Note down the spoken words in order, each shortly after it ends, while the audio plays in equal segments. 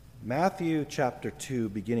Matthew chapter 2,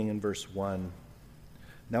 beginning in verse 1.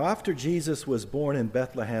 Now after Jesus was born in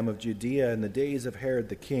Bethlehem of Judea in the days of Herod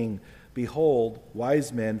the king, behold,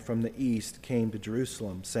 wise men from the east came to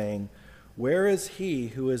Jerusalem, saying, Where is he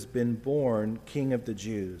who has been born King of the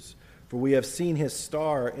Jews? For we have seen his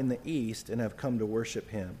star in the east and have come to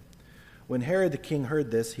worship him. When Herod the king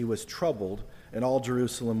heard this, he was troubled, and all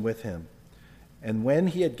Jerusalem with him. And when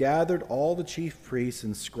he had gathered all the chief priests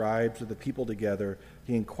and scribes of the people together,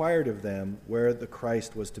 he inquired of them where the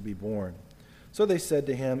Christ was to be born. So they said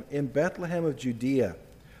to him, In Bethlehem of Judea,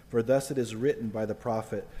 for thus it is written by the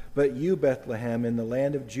prophet, But you, Bethlehem, in the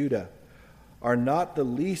land of Judah, are not the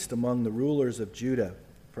least among the rulers of Judah,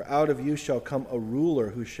 for out of you shall come a ruler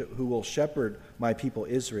who will shepherd my people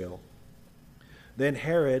Israel. Then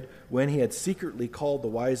Herod, when he had secretly called the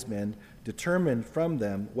wise men, determined from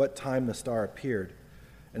them what time the star appeared.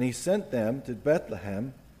 And he sent them to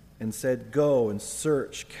Bethlehem and said, Go and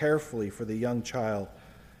search carefully for the young child,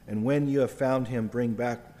 and when you have found him, bring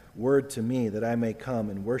back word to me that I may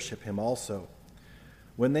come and worship him also.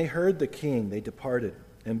 When they heard the king, they departed,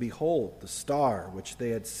 and behold, the star which they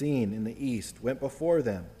had seen in the east went before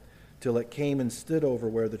them, till it came and stood over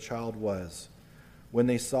where the child was. When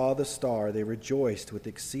they saw the star, they rejoiced with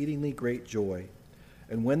exceedingly great joy.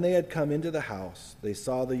 And when they had come into the house, they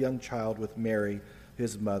saw the young child with Mary,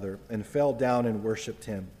 his mother, and fell down and worshipped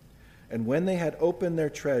him. And when they had opened their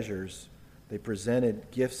treasures, they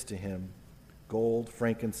presented gifts to him, gold,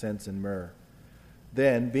 frankincense, and myrrh.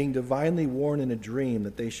 Then, being divinely warned in a dream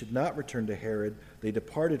that they should not return to Herod, they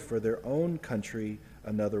departed for their own country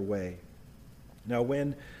another way. Now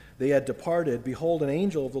when they had departed, behold, an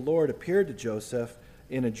angel of the Lord appeared to Joseph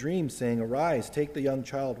in a dream, saying, Arise, take the young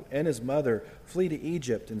child and his mother, flee to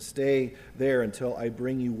Egypt, and stay there until I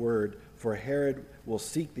bring you word, for Herod will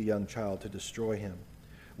seek the young child to destroy him.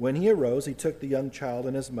 When he arose, he took the young child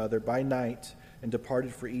and his mother by night and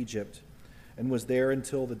departed for Egypt, and was there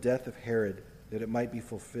until the death of Herod, that it might be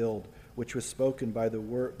fulfilled, which was spoken by the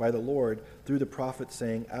Lord through the prophet,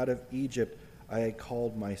 saying, Out of Egypt I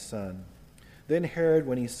called my son. Then Herod,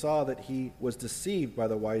 when he saw that he was deceived by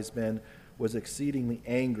the wise men, was exceedingly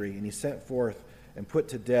angry, and he sent forth and put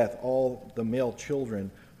to death all the male children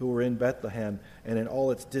who were in Bethlehem and in all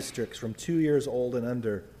its districts from 2 years old and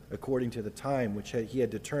under, according to the time which he had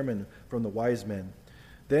determined from the wise men.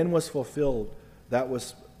 Then was fulfilled that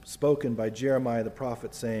was spoken by Jeremiah the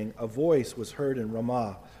prophet, saying, A voice was heard in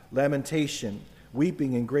Ramah, lamentation,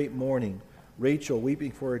 weeping and great mourning, Rachel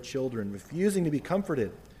weeping for her children, refusing to be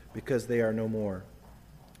comforted, because they are no more.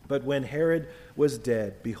 But when Herod was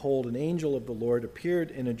dead, behold, an angel of the Lord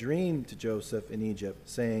appeared in a dream to Joseph in Egypt,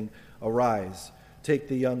 saying, Arise, take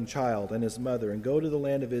the young child and his mother, and go to the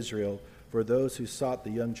land of Israel, for those who sought the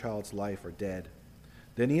young child's life are dead.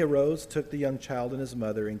 Then he arose, took the young child and his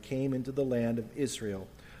mother, and came into the land of Israel.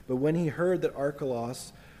 But when he heard that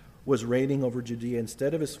Archelaus was reigning over Judea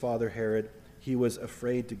instead of his father Herod, he was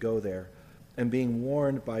afraid to go there. And being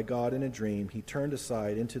warned by God in a dream, he turned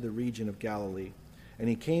aside into the region of Galilee. And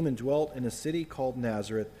he came and dwelt in a city called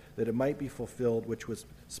Nazareth, that it might be fulfilled which was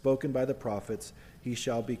spoken by the prophets, He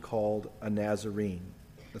shall be called a Nazarene.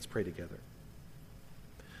 Let's pray together.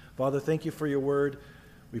 Father, thank you for your word.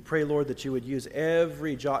 We pray, Lord, that you would use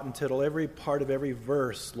every jot and tittle, every part of every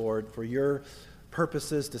verse, Lord, for your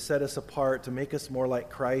purposes, to set us apart, to make us more like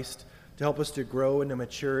Christ, to help us to grow into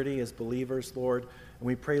maturity as believers, Lord. And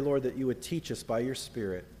we pray, Lord, that you would teach us by your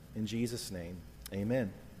Spirit. In Jesus' name,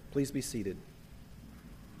 amen. Please be seated.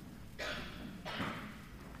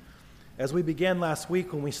 As we began last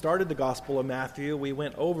week when we started the Gospel of Matthew, we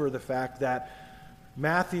went over the fact that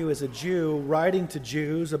Matthew is a Jew writing to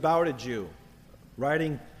Jews about a Jew,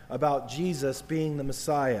 writing about Jesus being the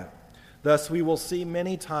Messiah. Thus, we will see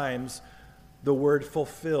many times the word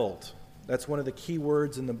fulfilled. That's one of the key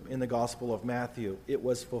words in the Gospel of Matthew. It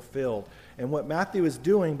was fulfilled. And what Matthew is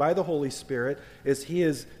doing by the Holy Spirit is he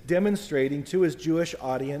is demonstrating to his Jewish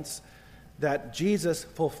audience that Jesus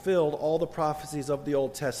fulfilled all the prophecies of the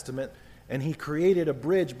Old Testament, and he created a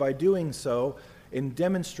bridge by doing so in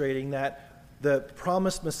demonstrating that the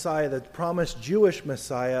promised Messiah, the promised Jewish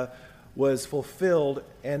Messiah, was fulfilled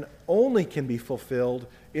and only can be fulfilled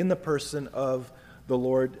in the person of the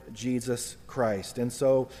Lord Jesus Christ. And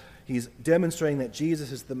so he's demonstrating that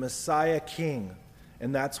Jesus is the Messiah King,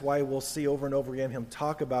 and that's why we'll see over and over again him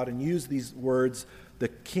talk about and use these words, the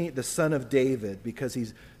King, the Son of David, because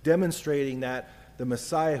he's demonstrating that the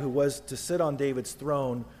Messiah who was to sit on David's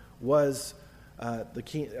throne was the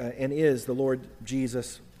King and is the Lord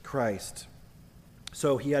Jesus Christ.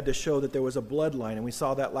 So he had to show that there was a bloodline, and we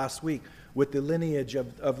saw that last week with the lineage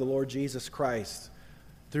of the Lord Jesus Christ.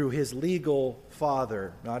 through his legal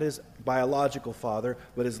father, not his biological father,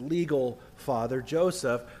 but his legal father,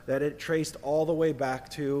 Joseph, that it traced all the way back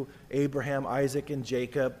to Abraham, Isaac, and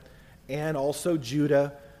Jacob, and also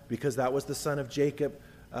Judah, because that was the son of Jacob,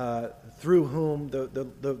 through whom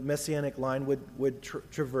the messianic line would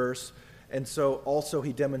traverse. And so also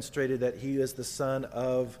he demonstrated that he is the son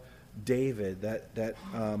of David, that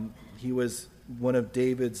he was one of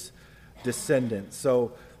David's descendants.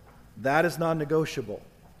 So that is non-negotiable.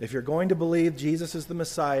 If you're going to believe Jesus is the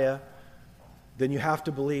Messiah, then you have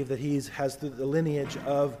to believe that he has the lineage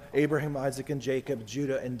of Abraham, Isaac, and Jacob,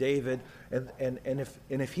 Judah, and David. And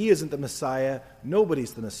if he isn't the Messiah,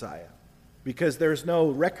 nobody's the Messiah, because there's no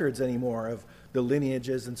records anymore of the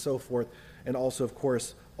lineages and so forth. And also, of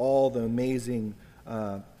course, all the amazing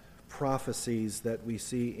prophecies that we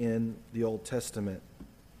see in the Old Testament.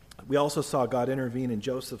 We also saw God intervene in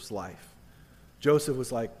Joseph's life. Joseph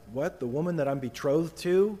was like, what? The woman that I'm betrothed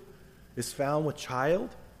to is found with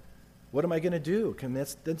child? What am I going to do?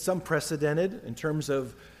 That's unprecedented in terms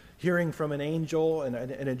of hearing from an angel and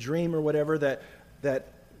a dream or whatever that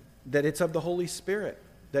it's of the Holy Spirit.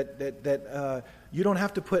 That you don't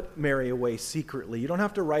have to put Mary away secretly. You don't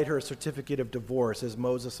have to write her a certificate of divorce as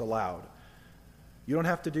Moses allowed. You don't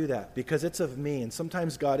have to do that because it's of me. And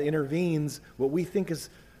sometimes God intervenes what we think is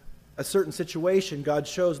a certain situation. God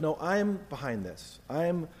shows, no, I'm behind this.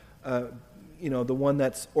 I'm the one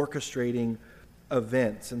that's orchestrating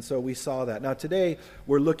events. And so we saw that. Now today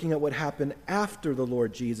we're looking at what happened after the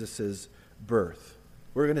Lord Jesus' birth.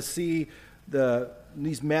 We're going to see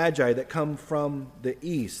these magi that come from the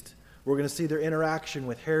east. We're going to see their interaction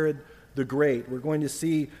with Herod the Great. We're going to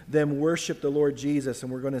see them worship the Lord Jesus,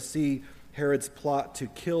 and we're going to see Herod's plot to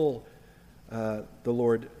kill the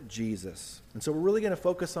Lord Jesus. And so we're really going to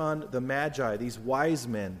focus on the magi, these wise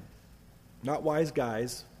men. Not wise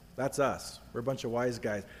guys. That's us. We're a bunch of wise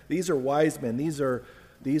guys. These are wise men. These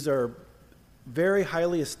are very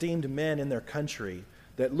highly esteemed men in their country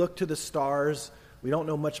that look to the stars. We don't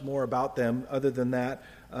know much more about them other than that.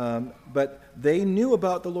 But they knew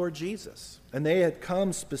about the Lord Jesus. And they had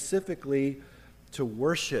come specifically to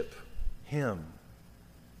worship him.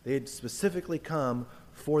 They had specifically come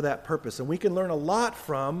for that purpose. And we can learn a lot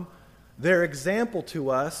from their example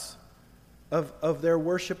to us of their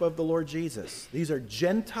worship of the Lord Jesus. These are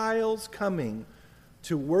Gentiles coming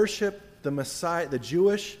to worship the Messiah, the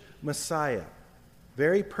Jewish Messiah.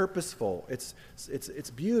 Very purposeful. It's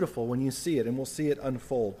beautiful when you see it, and we'll see it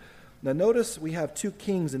unfold. Now notice we have two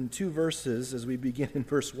kings in two verses as we begin in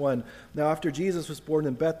verse 1. Now after Jesus was born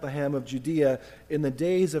in Bethlehem of Judea, in the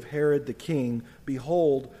days of Herod the king,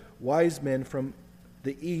 behold, wise men from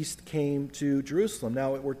the east came to Jerusalem.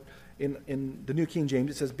 Now in the New King James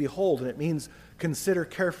it says behold, and it means consider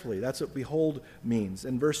carefully. That's what behold means.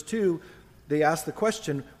 In verse 2, they ask the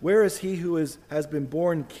question, where is he who has been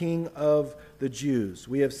born King of the Jews?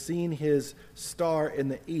 We have seen his star in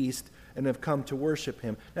the east and have come to worship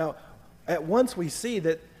him. Now, at once we see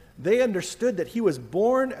that they understood that he was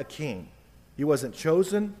born a king. He wasn't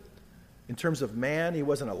chosen in terms of man. He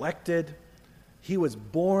wasn't elected. He was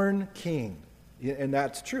born king. And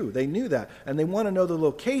that's true. They knew that. And they want to know the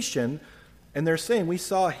location. And they're saying, we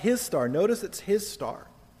saw his star. Notice it's his star.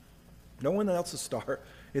 No one else's star.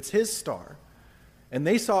 It's his star. And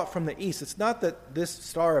they saw it from the east. It's not that this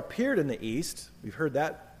star appeared in the east. We've heard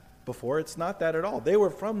that before. It's not that at all. They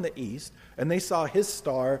were from the east, and they saw his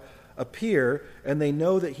star appear, and they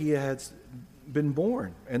know that he has been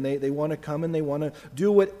born. And they want to come and they want to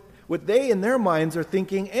do what they in their minds are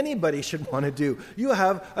thinking anybody should want to do. You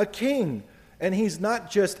have a king, and he's not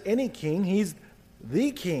just any king. He's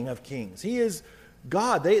the King of Kings. He is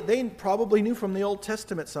God. They probably knew from the Old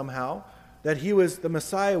Testament somehow that he was the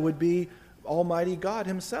Messiah would be Almighty God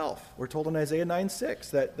himself. We're told in Isaiah 9:6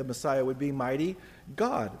 that the Messiah would be mighty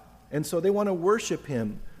God. And so they want to worship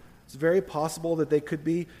him. It's very possible that they could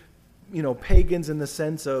be, pagans in the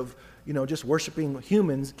sense of, just worshiping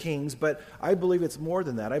humans, kings, but I believe it's more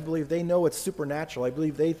than that. I believe they know it's supernatural. I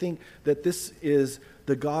believe they think that this is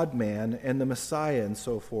the God-man and the Messiah and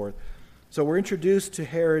so forth. So we're introduced to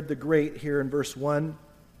Herod the Great here in verse 1.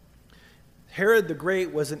 Herod the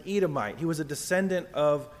Great was an Edomite. He was a descendant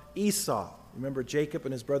of Esau. Remember Jacob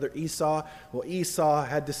and his brother Esau? Well, Esau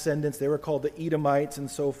had descendants. They were called the Edomites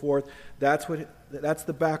and so forth. That's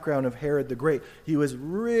the background of Herod the Great. He was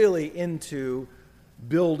really into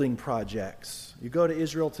building projects. You go to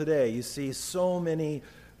Israel today, you see so many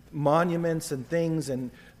monuments and things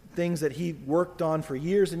that he worked on for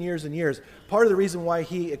years and years and years. Part of the reason why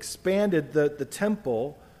he expanded the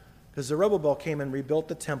temple, because Zerubbabel came and rebuilt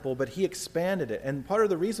the temple, but he expanded it. And part of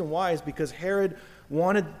the reason why is because Herod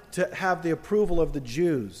wanted to have the approval of the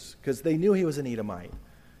Jews because they knew he was an Edomite.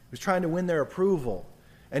 He was trying to win their approval.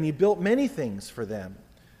 And he built many things for them.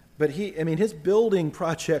 But his building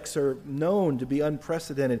projects are known to be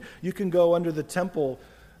unprecedented. You can go under the Temple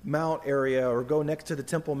Mount area or go next to the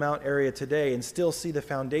Temple Mount area today and still see the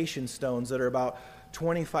foundation stones that are about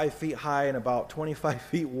 25 feet high and about 25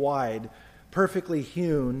 feet wide, perfectly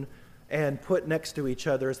hewn and put next to each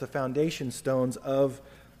other as the foundation stones of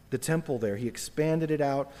the temple there. He expanded it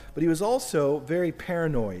out, but he was also very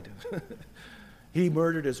paranoid. He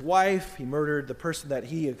murdered his wife. He murdered the person that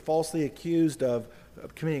he had falsely accused of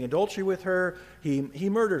committing adultery with her. He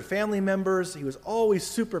murdered family members. He was always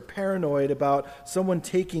super paranoid about someone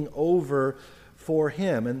taking over for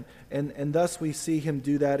him. And thus we see him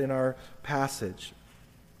do that in our passage.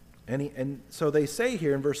 And so they say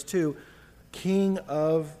here in verse 2, King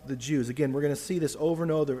of the Jews. Again, we're going to see this over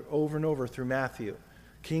and over through Matthew.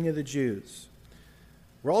 King of the Jews.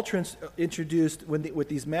 We're all introduced, with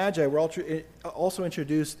these magi, we're also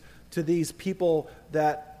introduced to these people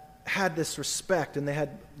that had this respect and they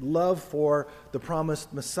had love for the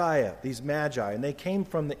promised Messiah, these magi. And they came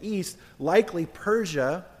from the east, likely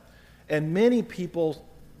Persia, and many people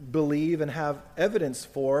believe and have evidence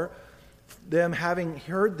for them having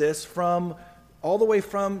heard this all the way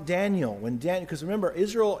from Daniel. Because remember,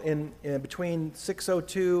 Israel in between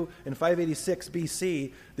 602 and 586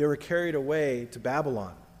 BC, they were carried away to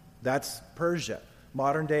Babylon. That's Persia,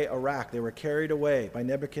 modern-day Iraq. They were carried away by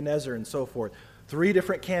Nebuchadnezzar and so forth. 3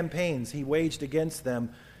 different campaigns he waged against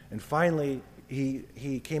them, and finally he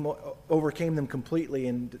overcame them completely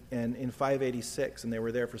in 586, and they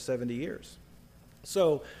were there for 70 years.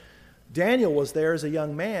 So Daniel was there as a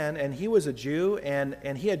young man, and he was a Jew,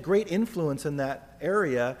 and he had great influence in that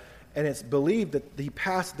area, and it's believed that he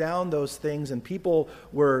passed down those things, and people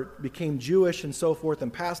became Jewish and so forth,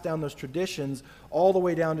 and passed down those traditions all the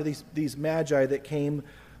way down to these magi that came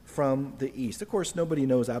from the east. Of course, nobody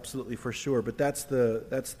knows absolutely for sure, but that's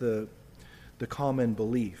the common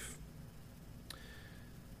belief.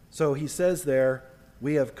 So he says there,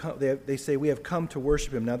 they say we have come to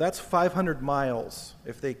worship him. Now that's 500 miles.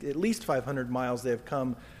 At least 500 miles they have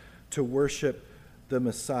come to worship the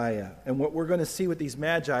Messiah. And what we're going to see with these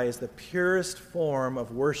magi is the purest form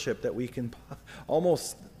of worship that we can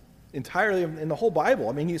almost entirely in the whole Bible.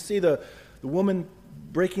 I mean, you see the woman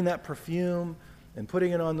breaking that perfume and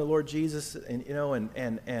putting it on the Lord Jesus,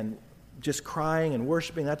 and just crying and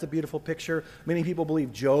worshiping. That's a beautiful picture. Many people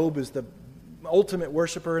believe Job is the ultimate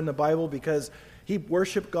worshiper in the Bible because he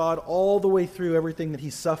worshiped God all the way through everything that he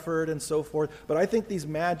suffered and so forth. But I think these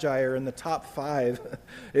magi are in the top 5,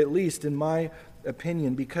 at least in my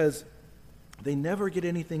opinion, because they never get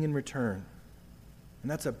anything in return.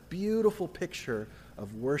 And that's a beautiful picture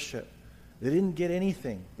of worship. They didn't get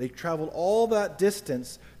anything. They traveled all that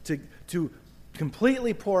distance to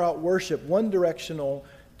completely pour out worship, one directional,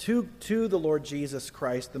 to the Lord Jesus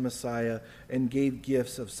Christ, the Messiah, and gave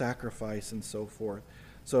gifts of sacrifice and so forth.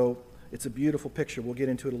 So it's a beautiful picture. We'll get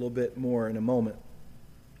into it a little bit more in a moment.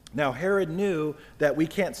 Now, Herod knew that we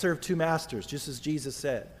can't serve 2 masters, just as Jesus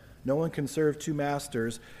said. No one can serve 2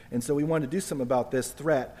 masters. And so we want to do something about this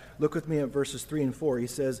threat. Look with me at verses 3 and 4. He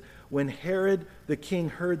says, when Herod the king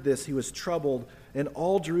heard this, he was troubled, and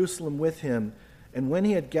all Jerusalem with him. And when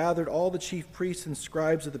he had gathered all the chief priests and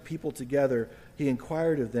scribes of the people together, he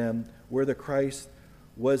inquired of them where the Christ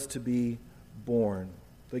was to be born.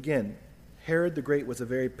 So again, Herod the Great was a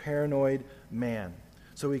very paranoid man.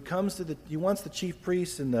 So he wants the chief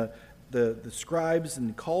priests and the scribes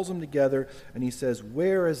and calls them together, and he says,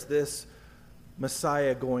 where is this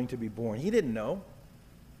Messiah going to be born? He didn't know,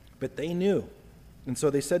 but they knew. And so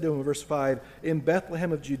they said to him in verse 5, in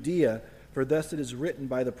Bethlehem of Judea, for thus it is written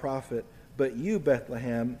by the prophet, but you,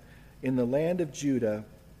 Bethlehem, in the land of Judah,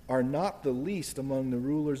 are not the least among the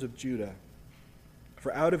rulers of Judah.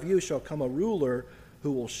 For out of you shall come a ruler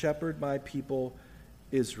who will shepherd my people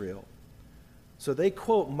Israel. So they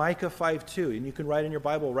quote Micah 5:2, and you can write in your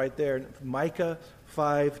Bible right there, Micah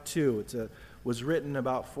 5:2. It was written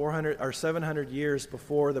about 400 or 700 years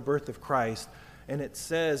before the birth of Christ, and it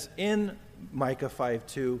says in Micah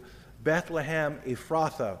 5:2, Bethlehem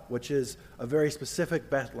Ephrathah, which is a very specific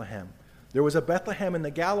Bethlehem. There was a Bethlehem in the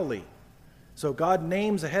Galilee. So God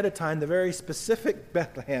names ahead of time the very specific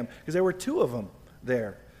Bethlehem, because there were 2 of them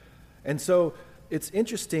there. And so it's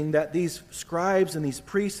interesting that these scribes and these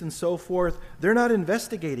priests and so forth, they're not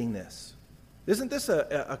investigating this. Isn't this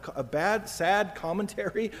a bad, sad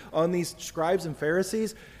commentary on these scribes and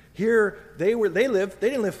Pharisees? Here, they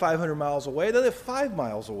didn't live 500 miles away, they lived 5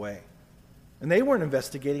 miles away. And they weren't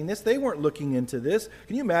investigating this, they weren't looking into this.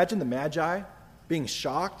 Can you imagine the Magi being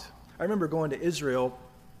shocked? I remember going to Israel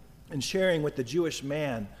and sharing with the Jewish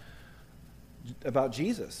man about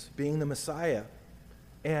Jesus being the Messiah.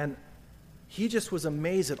 And he just was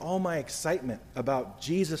amazed at all my excitement about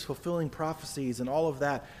Jesus fulfilling prophecies and all of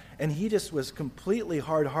that. And he just was completely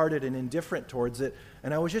hard-hearted and indifferent towards it.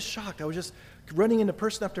 And I was just shocked. I was just running into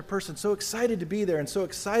person after person, so excited to be there and so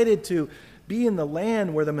excited to be in the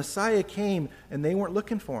land where the Messiah came, and they weren't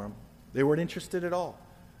looking for him. They weren't interested at all.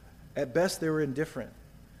 At best, they were indifferent.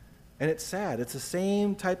 And it's sad. It's the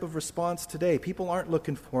same type of response today. People aren't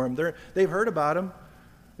looking for him. They've heard about him.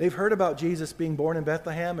 They've heard about Jesus being born in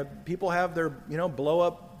Bethlehem. And people have their, blow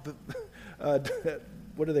up,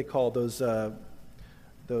 what do they call those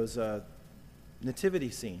nativity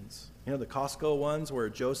scenes? The Costco ones where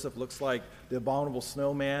Joseph looks like the abominable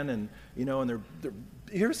snowman, and they're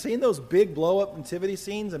you ever seen those big blow up nativity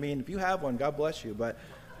scenes? I mean, if you have one, God bless you, but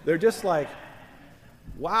they're just like,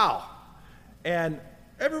 wow. And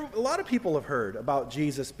a lot of people have heard about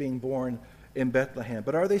Jesus being born in Bethlehem,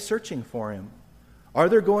 but are they searching for him? Are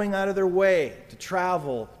they going out of their way to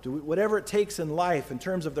travel, to whatever it takes in life in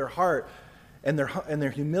terms of their heart and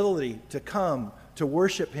their humility to come to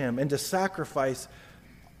worship him and to sacrifice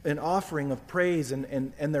an offering of praise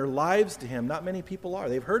and their lives to him? Not many people are.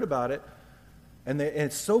 They've heard about it, and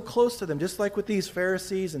it's so close to them, just like with these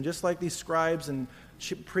Pharisees and just like these scribes and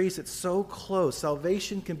priests. It's so close.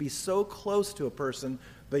 Salvation can be so close to a person,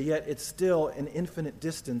 but yet it's still an infinite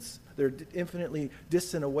distance. They're infinitely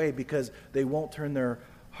distant away because they won't turn their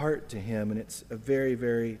heart to him, and it's a very,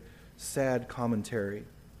 very sad commentary.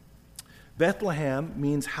 Bethlehem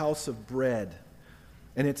means house of bread.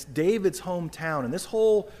 And it's David's hometown. And this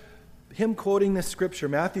whole, him quoting this scripture,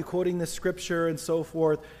 Matthew quoting this scripture and so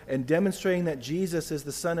forth, and demonstrating that Jesus is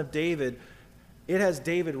the son of David, it has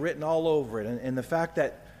David written all over it. And the fact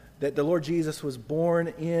that the Lord Jesus was born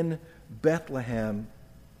in Bethlehem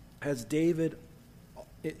has David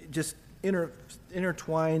just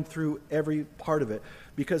intertwined through every part of it.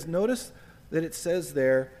 Because notice that it says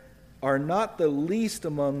there, are not the least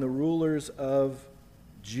among the rulers of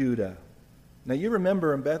Judah. Now you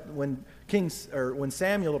remember when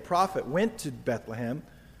Samuel the prophet went to Bethlehem,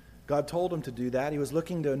 God told him to do that. He was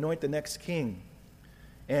looking to anoint the next king.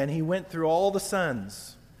 And he went through all the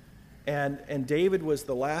sons. And David was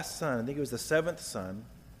the last son. I think he was the seventh son.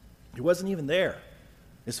 He wasn't even there.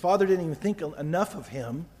 His father didn't even think enough of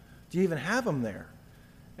him to even have him there.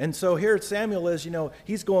 And so here Samuel is,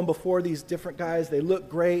 he's going before these different guys. They look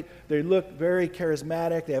great. They look very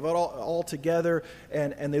charismatic. They have it all together.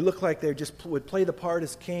 And they look like they just would play the part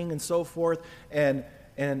as king and so forth. And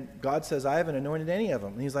God says, I haven't anointed any of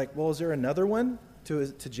them. And he's like, well, is there another one to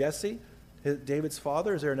Jesse, David's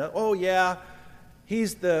father? Is there another? Oh, yeah.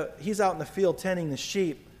 He's out in the field tending the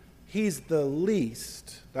sheep. He's the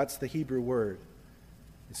least. That's the Hebrew word.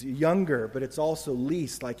 It's younger, but it's also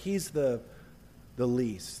least. Like he's the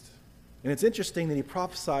least. And it's interesting that he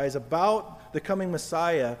prophesies about the coming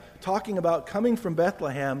Messiah, talking about coming from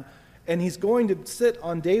Bethlehem, and he's going to sit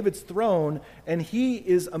on David's throne, and he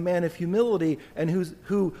is a man of humility, and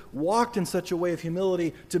who walked in such a way of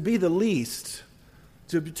humility to be the least,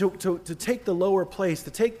 to take the lower place,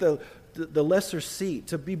 to take the lesser seat,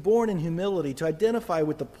 to be born in humility, to identify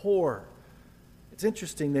with the poor. It's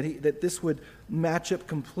interesting that this would match up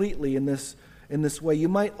completely in this way. You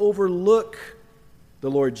might overlook the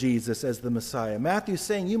Lord Jesus as the Messiah. Matthew's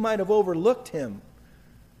saying you might have overlooked him,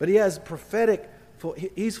 but he has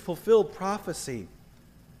he's fulfilled prophecy.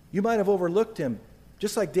 You might have overlooked him,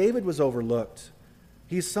 just like David was overlooked.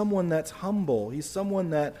 He's someone that's humble. He's someone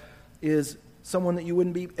that is someone that you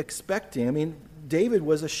wouldn't be expecting. I mean, David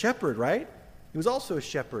was a shepherd, right? He was also a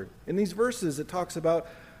shepherd. In these verses, it talks about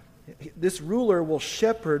this ruler will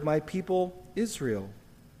shepherd my people Israel.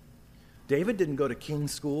 David didn't go to king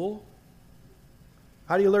school.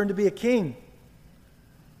 How do you learn to be a king?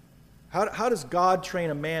 How does God train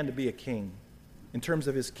a man to be a king in terms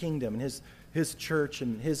of his kingdom and his church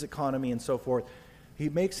and his economy and so forth? He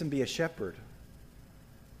makes him be a shepherd.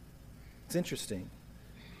 It's interesting.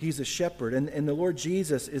 He's a shepherd. And the Lord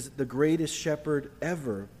Jesus is the greatest shepherd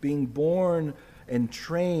ever, being born and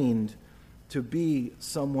trained to be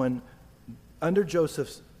someone under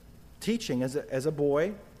Joseph's teaching as a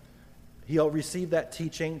boy. He'll receive that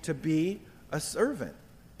teaching to be a servant.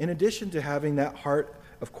 In addition to having that heart,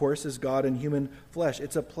 of course, as God in human flesh.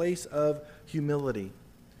 It's a place of humility.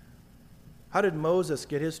 How did Moses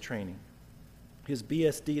get his training? His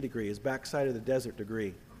BSD degree, his backside of the desert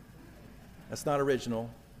degree. That's not original.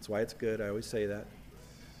 That's why it's good. I always say that.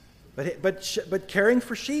 But caring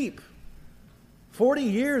for sheep. 40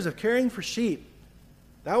 years of caring for sheep.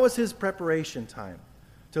 That was his preparation time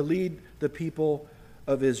to lead the people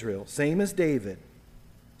of Israel, same as David.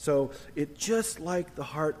 So it's just like the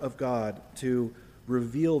heart of God to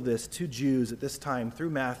reveal this to Jews at this time through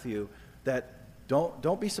Matthew, that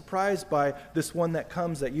don't be surprised by this one that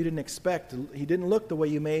comes that you didn't expect. He didn't look the way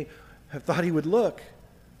you may have thought he would look.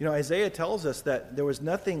 You know, Isaiah tells us that there was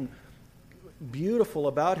nothing beautiful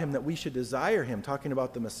about him that we should desire him, talking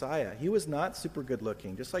about the Messiah. He was not super good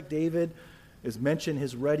looking. Just like David is mentioned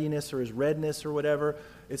his ruddiness or his redness or whatever.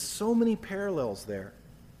 It's so many parallels there.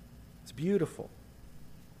 It's beautiful.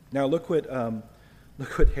 Now look what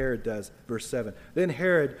Herod does, verse 7. Then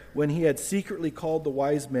Herod, when he had secretly called the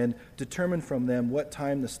wise men, determined from them what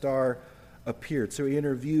time the star appeared. So he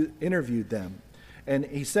interviewed them. And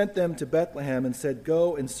he sent them to Bethlehem and said,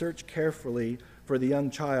 "Go and search carefully for the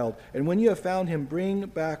young child. And when you have found him, bring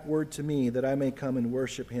back word to me that I may come and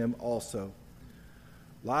worship him also."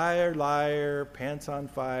 Liar, liar, pants on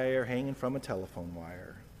fire, hanging from a telephone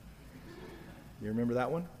wire. You remember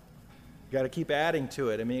that one? You got to keep adding to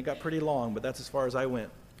it. I mean, it got pretty long, but that's as far as I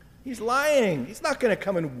went. He's lying. He's not going to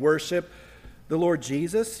come and worship the Lord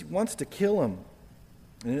Jesus. He wants to kill him.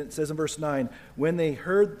 And it says in verse 9, when they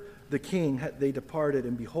heard the king, they departed,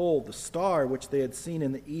 and behold, the star which they had seen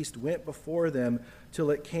in the east went before them till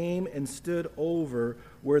it came and stood over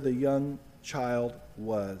where the young child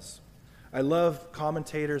was. I love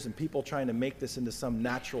commentators and people trying to make this into some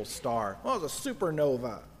natural star. Oh, it was a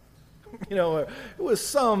supernova. You know, it was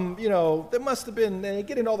some, you know, there must have been, and they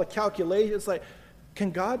get into all the calculations. Like,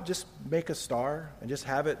 can God just make a star and just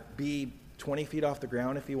have it be 20 feet off the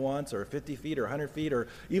ground if he wants, or 50 feet, or 100 feet, or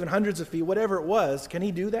even hundreds of feet, whatever it was? Can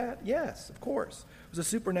he do that? Yes, of course. It was a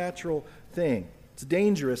supernatural thing. It's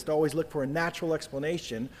dangerous to always look for a natural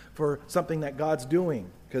explanation for something that God's doing,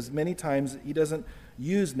 because many times he doesn't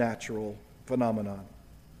use natural phenomenon.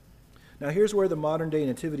 Now here's where the modern day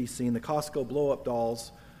nativity scene, the Costco blow-up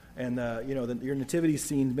dolls, and your nativity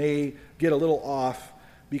scene may get a little off,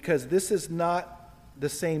 because this is not the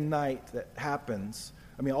same night that happens.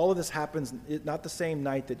 I mean, all of this happens not the same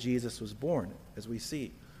night that Jesus was born, as we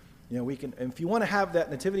see. You know, if you want to have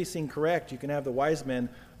that nativity scene correct, you can have the wise men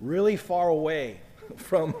really far away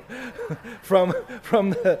from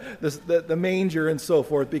the manger and so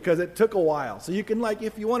forth, because it took a while. So you can, like,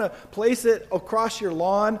 if you want to place it across your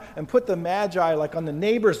lawn and put the Magi like on the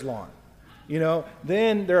neighbor's lawn, you know,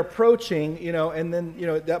 then they're approaching, you know, and then, you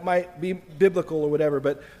know, that might be biblical or whatever,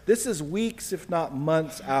 but this is weeks, if not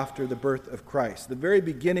months, after the birth of Christ. The very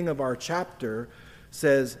beginning of our chapter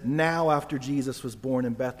says, now after Jesus was born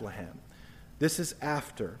in Bethlehem. This is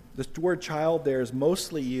after. The word child there is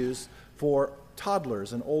mostly used for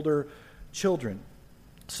toddlers and older children.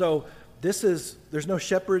 So there's no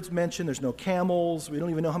shepherds mentioned, there's no camels, we don't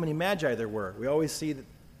even know how many magi there were. We always see that,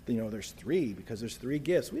 you know, there's 3 because there's 3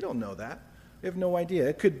 gifts. We don't know that. We have no idea.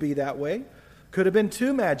 It could be that way. Could have been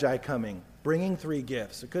 2 magi coming, bringing 3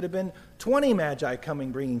 gifts. It could have been 20 magi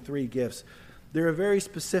coming, bringing 3 gifts. There are very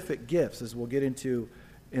specific gifts, as we'll get into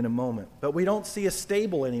in a moment. But we don't see a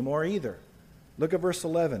stable anymore either. Look at verse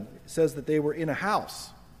 11. It says that they were in a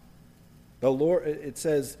house. The Lord, it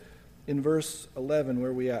says in verse 11,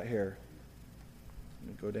 where are we at here? Let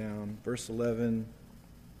me go down. Verse 11.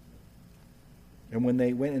 And when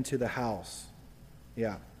they went into the house.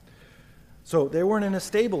 Yeah. So they weren't in a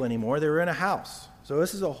stable anymore. They were in a house. So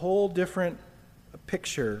this is a whole different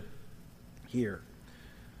picture here.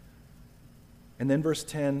 And then verse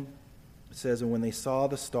 10 says, and when they saw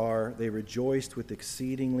the star, they rejoiced with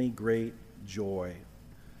exceedingly great joy.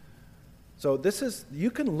 So you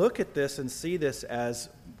can look at this and see this as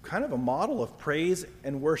kind of a model of praise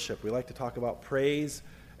and worship. We like to talk about praise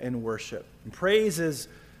and worship. And praise is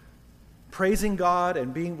praising God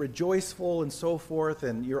and being rejoiceful and so forth,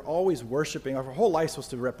 and you're always worshiping. Our whole life is supposed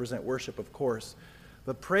to represent worship, of course.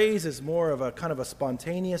 But praise is more of a kind of a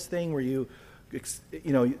spontaneous thing where you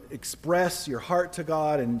express your heart to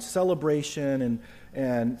God and celebration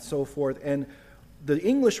and so forth. And the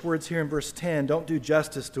English words here in verse 10 don't do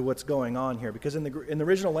justice to what's going on here, because in the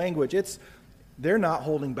original language, they're not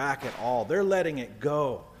holding back at all. They're letting it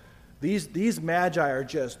go. These magi are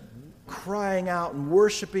just crying out and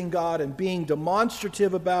worshiping God and being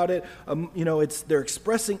demonstrative about it. They're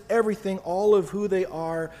expressing everything, all of who they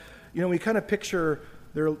are. You know, we kind of picture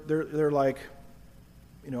they're like,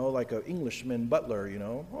 you know, like an Englishman butler, you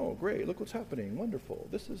know. Oh, great, look what's happening, wonderful.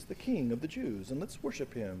 This is the king of the Jews, and let's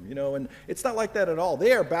worship him, you know. And it's not like that at all.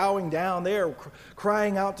 They are bowing down. They are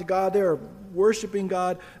crying out to God. They are worshiping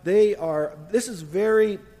God. This is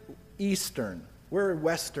very Eastern. We're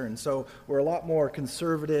Western, so we're a lot more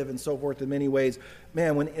conservative and so forth in many ways.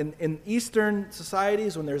 Man, when in Eastern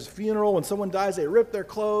societies, when there's a funeral, when someone dies, they rip their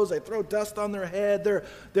clothes, they throw dust on their head.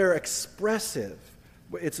 They're expressive.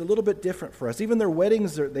 It's a little bit different for us. Even their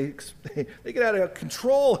weddings, they get out of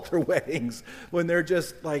control at their weddings when they're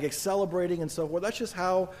just like celebrating and so forth. That's just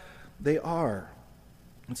how they are.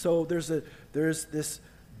 And so there's this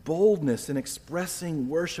boldness in expressing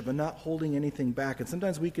worship and not holding anything back. And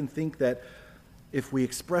sometimes we can think that if we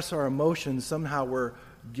express our emotions, somehow we're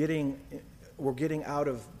getting out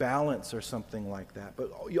of balance or something like that.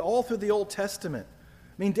 But all through the Old Testament,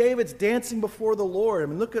 I mean, David's dancing before the Lord. I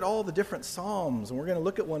mean, look at all the different Psalms, and we're going to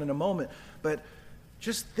look at one in a moment. But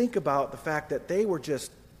just think about the fact that they were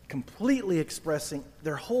just completely expressing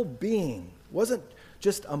their whole being. It wasn't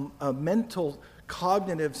just a mental,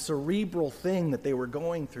 cognitive, cerebral thing that they were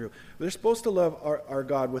going through. They're supposed to love our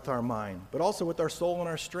God with our mind, but also with our soul and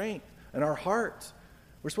our strength and our heart.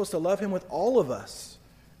 We're supposed to love him with all of us.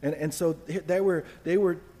 And so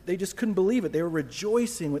they just couldn't believe it. They were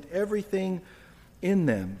rejoicing with everything in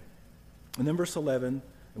them. And then verse 11,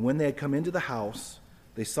 and when they had come into the house,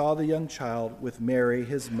 they saw the young child with Mary,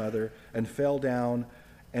 his mother, and fell down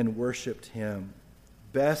and worshipped him.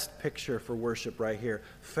 Best picture for worship right here.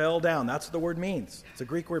 Fell down, that's what the word means. It's a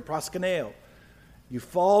Greek word, proskuneo. You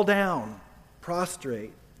fall down,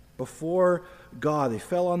 prostrate before God. They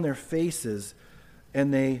fell on their faces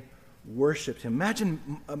and they worshipped him.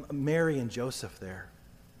 Imagine Mary and Joseph there.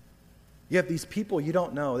 You have these people you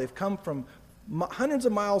don't know. They've come from hundreds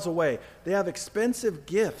of miles away. They have expensive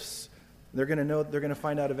gifts. They're going to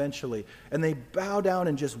find out eventually. And they bow down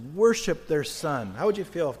and just worship their son. How would you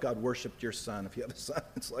feel if God worshiped your son? If you have a son,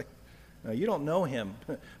 it's like, no, you don't know him.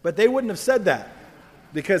 But they wouldn't have said that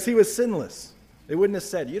because he was sinless. They wouldn't have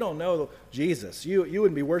said, you don't know Jesus. You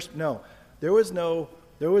wouldn't be worshiped. No, there was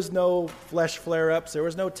no flesh flare-ups. There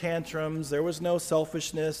was no tantrums. There was no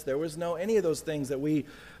selfishness. There was no any of those things that we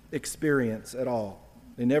experience at all.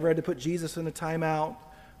 They never had to put Jesus in a timeout.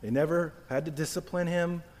 They never had to discipline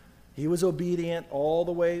him. He was obedient all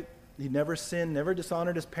the way. He never sinned, never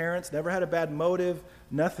dishonored his parents, never had a bad motive,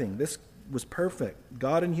 nothing. This was perfect,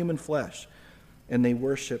 God in human flesh, and they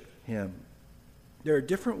worship him. There are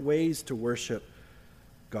different ways to worship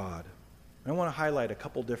God. I want to highlight a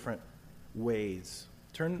couple different ways.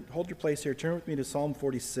 Hold your place here. Turn with me to Psalm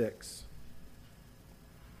 46.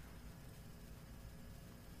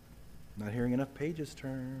 Not hearing enough pages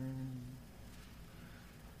turn.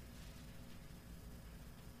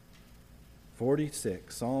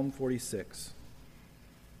 46, Psalm 46.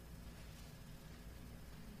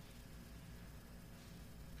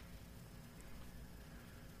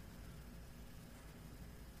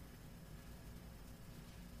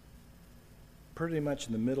 Pretty much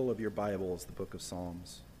in the middle of your Bible is the book of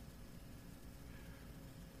Psalms.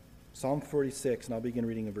 Psalm 46, and I'll begin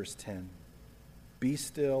reading in verse 10. Be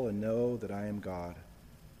still and know that I am God.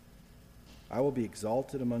 I will be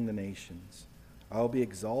exalted among the nations. I will be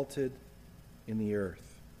exalted in the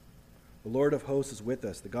earth. The Lord of hosts is with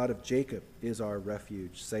us. The God of Jacob is our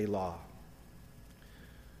refuge. Selah.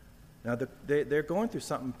 Now, they're going through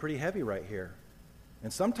something pretty heavy right here.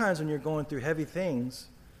 And sometimes when you're going through heavy things,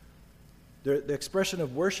 the expression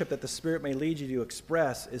of worship that the Spirit may lead you to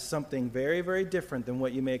express is something very, very different than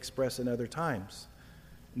what you may express in other times.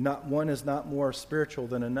 Not one is not more spiritual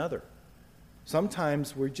than another.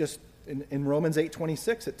 Sometimes we're just, in Romans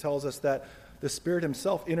 8:26, it tells us that the Spirit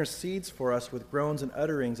himself intercedes for us with groans and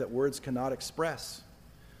utterings that words cannot express.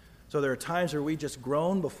 So there are times where we just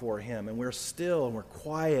groan before him and we're still and we're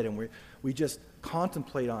quiet and we just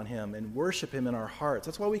contemplate on him and worship him in our hearts.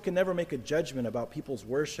 That's why we can never make a judgment about people's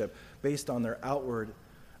worship based on their outward.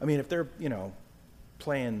 I mean, if they're,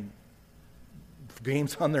 playing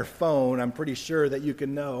games on their phone, I'm pretty sure that you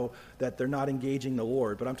can know that they're not engaging the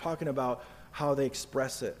Lord. But I'm talking about how they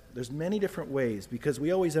express it. There's many different ways because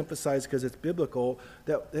we always emphasize, because it's biblical,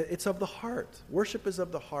 that it's of the heart. Worship is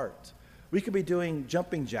of the heart. We could be doing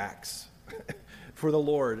jumping jacks for the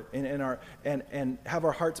Lord and have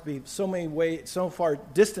our hearts be so far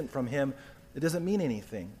distant from him, it doesn't mean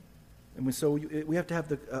anything. And so we have to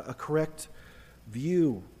have a correct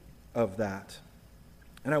view of that.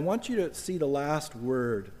 And I want you to see the last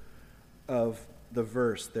word of the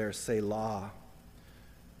verse there, Selah.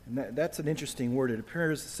 And that's an interesting word. It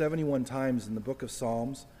appears 71 times in the book of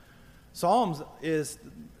Psalms. Psalms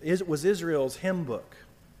was Israel's hymn book.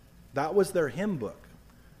 That was their hymn book.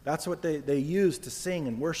 That's what they used to sing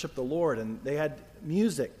and worship the Lord, and they had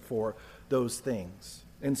music for those things.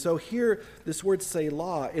 And so here, this word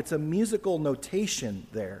Selah, it's a musical notation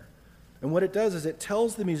there. And what it does is it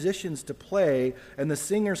tells the musicians to play and the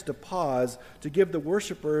singers to pause to give the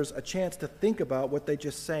worshipers a chance to think about what they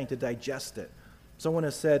just sang, to digest it. Someone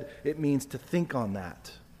has said it means to think on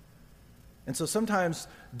that. And so sometimes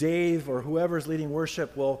Dave or whoever's leading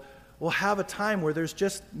worship will we'll have a time where there's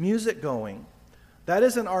just music going. That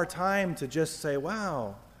isn't our time to just say,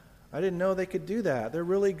 wow, I didn't know they could do that. They're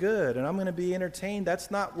really good, and I'm going to be entertained. That's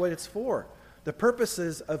not what it's for. The purpose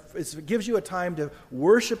is it gives you a time to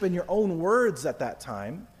worship in your own words at that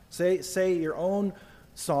time. Say your own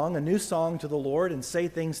song, a new song to the Lord, and say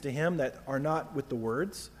things to Him that are not with the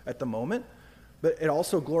words at the moment. But it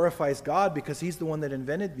also glorifies God because He's the one that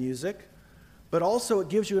invented music. But also it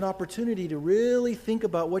gives you an opportunity to really think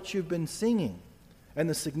about what you've been singing and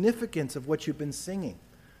the significance of what you've been singing.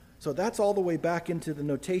 So that's all the way back into the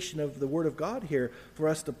notation of the Word of God here for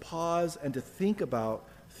us to pause and to think about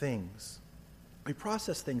things. We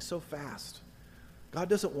process things so fast. God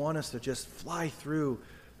doesn't want us to just fly through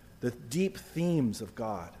the deep themes of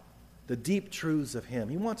God, the deep truths of Him.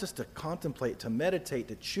 He wants us to contemplate, to meditate,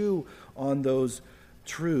 to chew on those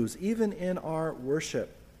truths, even in our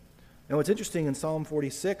worship. Now, what's interesting in Psalm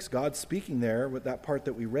 46, God's speaking there with that part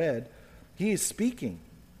that we read. He is speaking.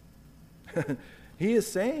 He is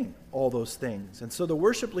saying all those things. And so the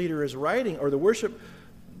worship leader is writing, or the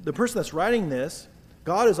person that's writing this,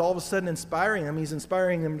 God is all of a sudden inspiring them. He's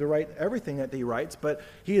inspiring them to write everything that He writes, but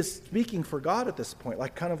He is speaking for God at this point,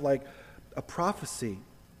 kind of like a prophecy.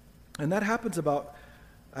 And that happens out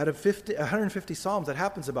of 150 Psalms, that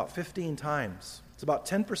happens about 15 times. It's about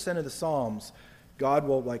 10% of the Psalms God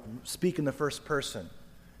will speak in the first person.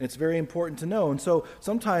 And it's very important to know. And so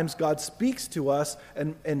sometimes God speaks to us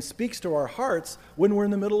and speaks to our hearts when we're in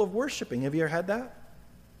the middle of worshiping. Have you ever had that?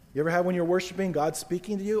 You ever had when you're worshiping, God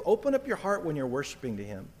speaking to you? Open up your heart when you're worshiping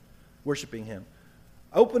Him.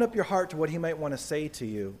 Open up your heart to what He might want to say to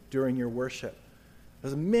you during your worship.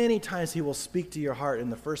 There's many times He will speak to your heart in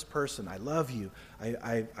the first person. I love you.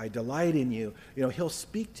 I delight in you. He'll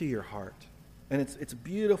speak to your heart. And it's a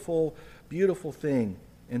beautiful, beautiful thing.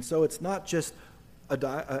 And so it's not just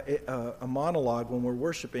a monologue when we're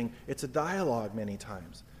worshiping. It's a dialogue many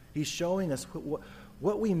times. He's showing us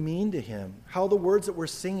what we mean to Him, how the words that we're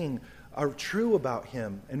singing are true about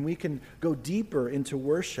Him, and we can go deeper into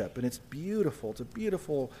worship. And it's beautiful. It's a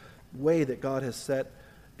beautiful way that God has set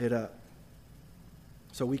it up.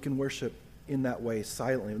 So we can worship in that way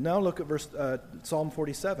silently. Now look at Psalm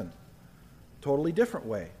 47. Totally different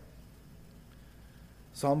way.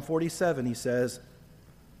 Psalm 47, he says,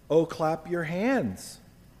 "Oh, clap your hands,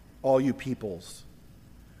 all you peoples.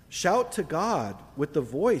 Shout to God with the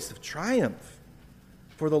voice of triumph.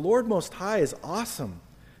 For the Lord Most High is awesome.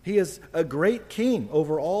 He is a great king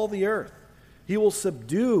over all the earth. He will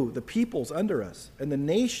subdue the peoples under us and the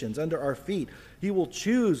nations under our feet. He will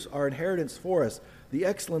choose our inheritance for us, the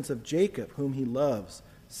excellence of Jacob, whom He loves.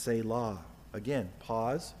 Selah." Again,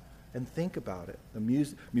 pause and think about it.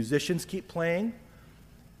 The musicians keep playing,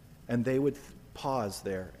 and they would pause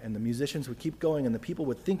there, and the musicians would keep going, and the people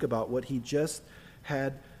would think about what He just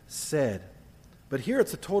had said. But here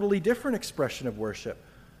it's a totally different expression of worship.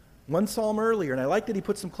 One psalm earlier, and I like that he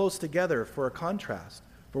puts them close together for a contrast.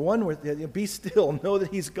 For one, be still, know that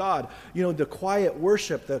He's God. The quiet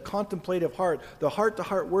worship, the contemplative heart, the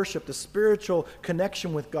heart-to-heart worship, the spiritual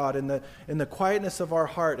connection with God in the quietness of our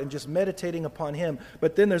heart and just meditating upon Him.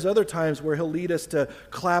 But then there's other times where He'll lead us to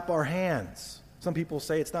clap our hands. Some people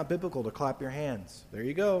say it's not biblical to clap your hands. There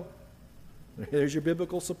you go. There's your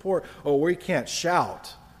biblical support. Oh, we can't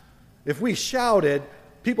shout. If we shouted,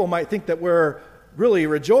 people might think that we're really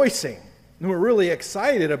rejoicing and we're really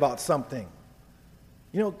excited about something.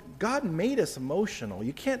 God made us emotional.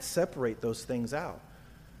 You can't separate those things out.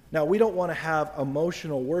 Now, we don't want to have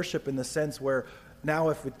emotional worship in the sense where now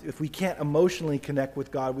if we can't emotionally connect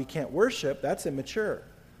with God, we can't worship. That's immature.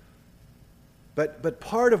 But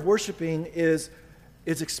part of worshiping is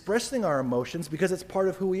expressing our emotions because it's part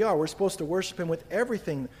of who we are. We're supposed to worship Him with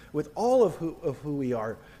everything, with all of who we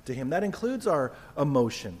are to Him. That includes our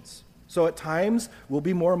emotions. So at times, we'll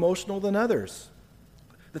be more emotional than others.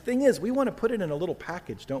 The thing is, we want to put it in a little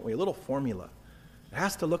package, don't we? A little formula. It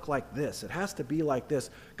has to look like this. It has to be like this.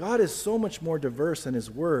 God is so much more diverse in His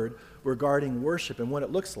Word regarding worship and what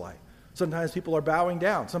it looks like. Sometimes people are bowing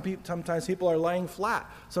down. Sometimes people are lying flat.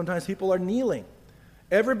 Sometimes people are kneeling.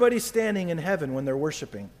 Everybody's standing in heaven when they're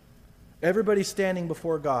worshiping. Everybody's standing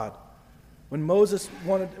before God. When Moses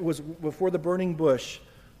was before the burning bush,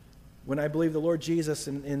 when I believe the Lord Jesus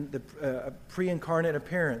in the pre-incarnate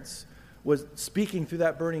appearance was speaking through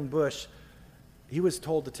that burning bush, He was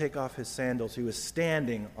told to take off his sandals. He was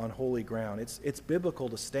standing on holy ground. It's biblical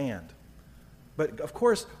to stand. But of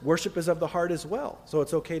course, worship is of the heart as well, so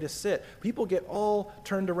it's okay to sit. People get all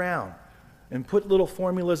turned around and put little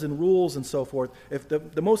formulas and rules and so forth. If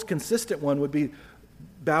the most consistent one would be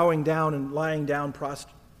bowing down and lying down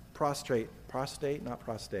prostrate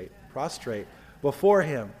before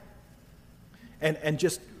Him. and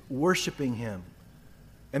just worshiping him.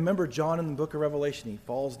 And remember John in the book of Revelation, he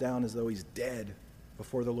falls down as though he's dead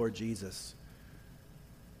before the Lord Jesus.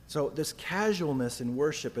 So this casualness in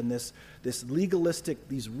worship and this legalistic,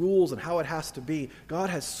 these rules and how it has to be, God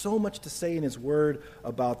has so much to say in his word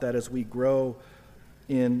about that as we grow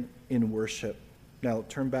in worship. Now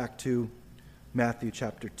turn back to Matthew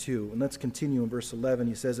chapter 2, and let's continue in verse 11.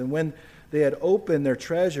 He says, "And when they had opened their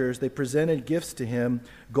treasures, they presented gifts to him,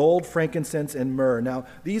 gold, frankincense, and myrrh." Now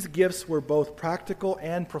these gifts were both practical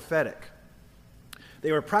and prophetic.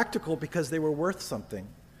 They were practical because they were worth something.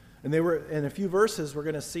 And they were, in a few verses, we're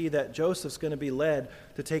going to see that Joseph's going to be led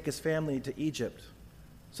to take his family to Egypt.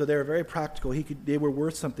 So they were very practical. They were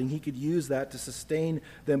worth something. He could use that to sustain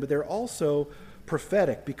them. But they're also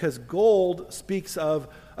prophetic because gold speaks of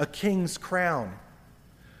a king's crown.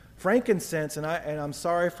 Frankincense, and I'm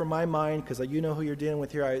sorry for my mind because you know who you're dealing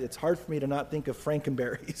with here. It's hard for me to not think of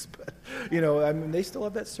Frankenberries. But, I mean, they still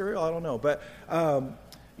have that cereal? I don't know. But,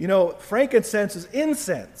 frankincense is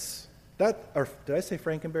incense. Or did I say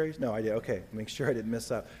Frankenberries? No, I did. Okay, make sure I didn't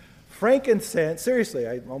mess up. Frankincense, seriously,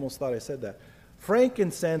 I almost thought I said that.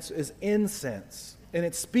 Frankincense is incense, and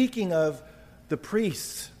it's speaking of the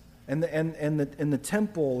priests and the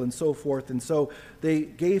temple and so forth. And so they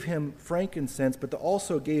gave him frankincense, but they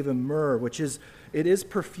also gave him myrrh, which is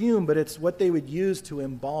perfume, but it's what they would use to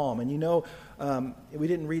embalm. And we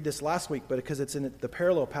didn't read this last week, but because it's in the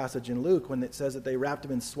parallel passage in Luke when it says that they wrapped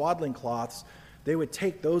him in swaddling cloths. They would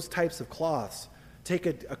take those types of cloths, take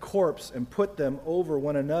a corpse and put them over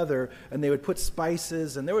one another, and they would put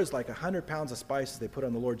spices, and there was like 100 pounds of spices they put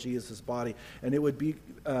on the Lord Jesus' body, and it would be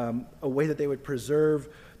a way that they would preserve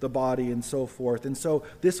the body and so forth. And so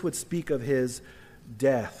this would speak of his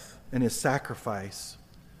death and his sacrifice.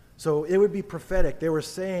 So it would be prophetic. They were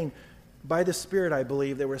saying, by the Spirit, I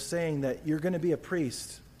believe, they were saying that you're going to be a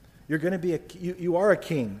priest. You're going to be you are a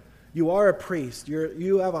king. You are a priest.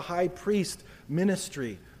 You have a high priest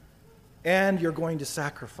ministry, and you're going to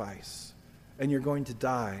sacrifice, and you're going to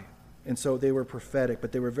die. And so they were prophetic,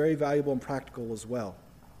 but they were very valuable and practical as well.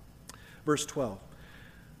 Verse 12,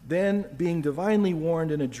 "Then being divinely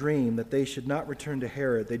warned in a dream that they should not return to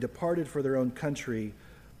Herod, they departed for their own country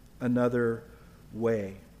another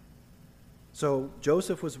way." So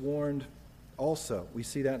Joseph was warned also. We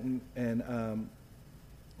see that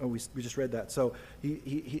we just read that. So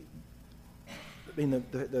the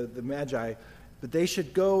Magi, but they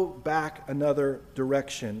should go back another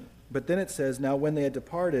direction. But then it says, "Now when they had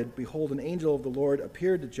departed, behold, an angel of the Lord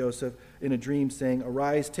appeared to Joseph in a dream, saying,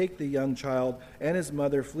 'Arise, take the young child and his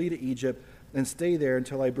mother, flee to Egypt, and stay there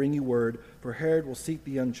until I bring you word, for Herod will seek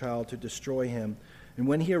the young child to destroy him.' And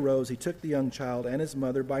when he arose, he took the young child and his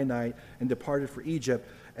mother by night and departed for Egypt,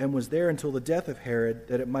 and was there until the death of Herod,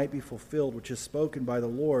 that it might be fulfilled, which is spoken by the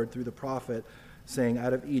Lord through the prophet, saying,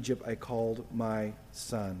 'Out of Egypt I called my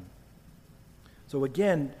son.'" So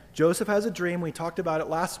again, Joseph has a dream. We talked about it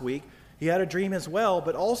last week. He had a dream as well,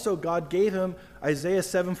 but also God gave him Isaiah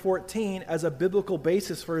 7:14 as a biblical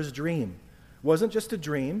basis for his dream. It wasn't just a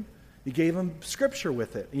dream. He gave him scripture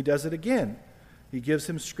with it. He does it again. He gives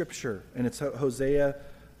him scripture, and it's Hosea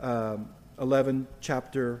 11,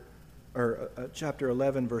 chapter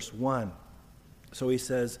 11, verse 1. So he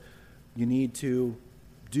says, you need to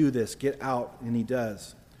do this, get out, and he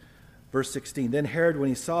does. Verse 16, "Then Herod, when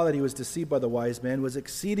he saw that he was deceived by the wise men, was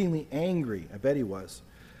exceedingly angry." I bet he was.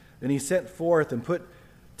 "Then he sent forth and put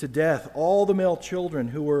to death all the male children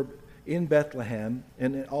who were in Bethlehem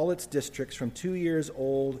and in all its districts from 2 years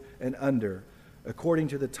old and under, according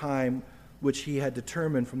to the time which he had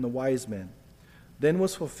determined from the wise men. Then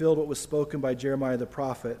was fulfilled what was spoken by Jeremiah the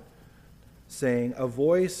prophet, saying, 'A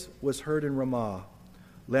voice was heard in Ramah,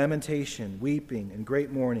 lamentation, weeping, and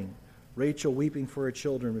great mourning, Rachel weeping for her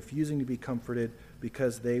children, refusing to be comforted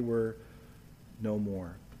because they were no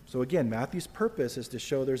more.'" So again, Matthew's purpose is to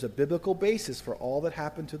show there's a biblical basis for all that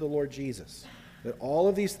happened to the Lord Jesus. That all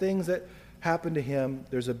of these things that happened to him,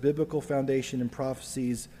 there's a biblical foundation and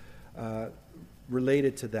prophecies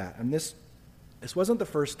related to that. And this wasn't the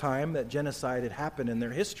first time that genocide had happened in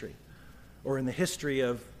their history or in the history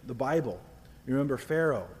of the Bible. You remember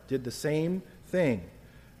Pharaoh did the same thing.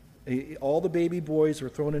 All the baby boys were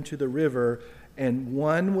thrown into the river, and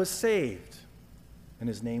one was saved, and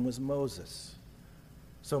his name was Moses.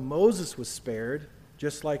 So Moses was spared,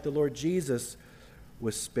 just like the Lord Jesus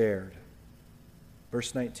was spared.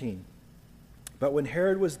 Verse 19, "But when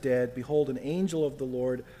Herod was dead, behold, an angel of the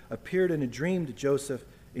Lord appeared in a dream to Joseph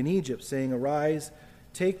in Egypt, saying, 'Arise,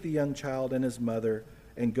 take the young child and his mother,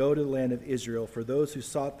 and go to the land of Israel, for those who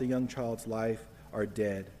sought the young child's life are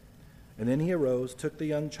dead.' And then he arose, took the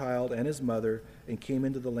young child and his mother, and came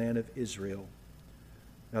into the land of Israel.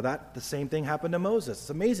 Now the same thing happened to Moses. It's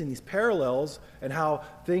amazing, these parallels and how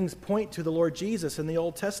things point to the Lord Jesus in the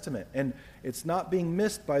Old Testament. And it's not being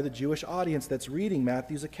missed by the Jewish audience that's reading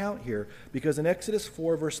Matthew's account here. Because in Exodus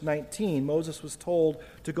 4, verse 19, Moses was told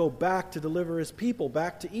to go back to deliver his people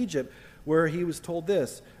back to Egypt, where he was told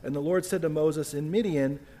this. And the Lord said to Moses in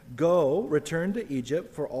Midian, "Go, return to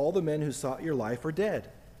Egypt, for all the men who sought your life are dead."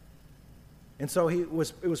 And so it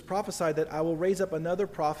was prophesied that I will raise up another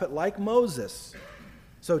prophet like Moses.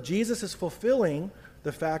 So Jesus is fulfilling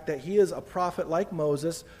the fact that he is a prophet like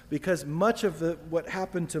Moses, because much of what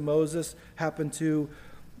happened to Moses happened to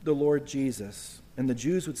the Lord Jesus. And the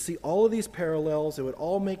Jews would see all of these parallels. It would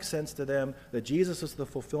all make sense to them that Jesus is the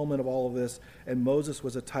fulfillment of all of this, and Moses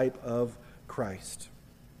was a type of Christ.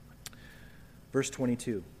 Verse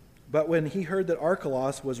 22. But when he heard that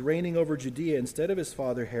Archelaus was reigning over Judea instead of his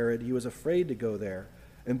father Herod, he was afraid to go there.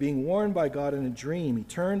 And being warned by God in a dream, he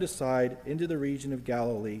turned aside into the region of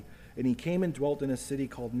Galilee, and he came and dwelt in a city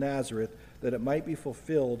called Nazareth, that it might be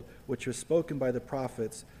fulfilled, which was spoken by the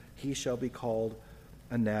prophets, he shall be called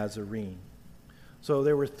a Nazarene. So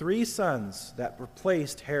there were 3 sons that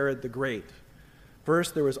replaced Herod the Great.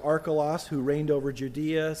 First, there was Archelaus, who reigned over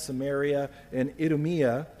Judea, Samaria, and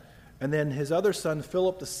Idumea. And then his other son,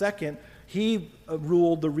 Philip II, he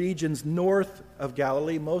ruled the regions north of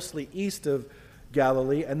Galilee, mostly east of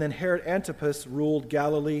Galilee. And then Herod Antipas ruled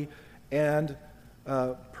Galilee and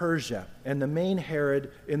Persia. And the main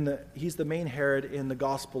Herod he's the main Herod in the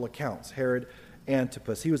gospel accounts, Herod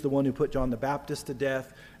Antipas. He was the one who put John the Baptist to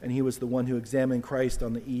death, and he was the one who examined Christ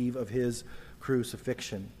on the eve of his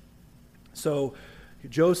crucifixion. So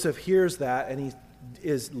Joseph hears that, and he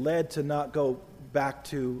is led to not go back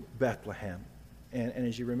to Bethlehem. And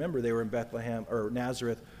as you remember, they were in Bethlehem or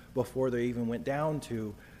Nazareth before they even went down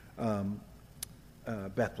to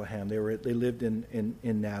Bethlehem. They lived in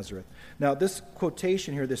Nazareth. Now, this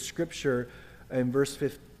quotation here, this scripture in verse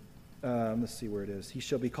 15, let's see where it is. He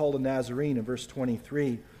shall be called a Nazarene in verse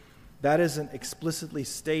 23. That isn't explicitly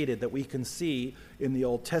stated that we can see in the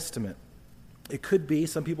Old Testament. It could be,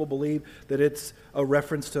 some people believe that it's a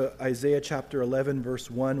reference to Isaiah chapter 11, verse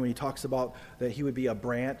 1, when he talks about that he would be a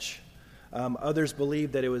branch. Others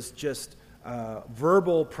believe that it was just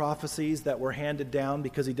verbal prophecies that were handed down,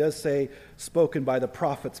 because he does say spoken by the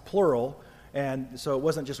prophets, plural. And so it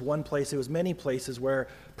wasn't just one place, it was many places where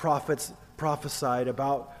prophets prophesied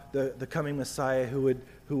about the coming Messiah who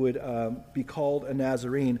would be called a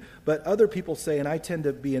Nazarene. But other people say, and I tend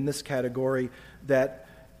to be in this category, that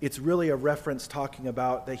it's really a reference talking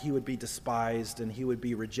about that he would be despised and he would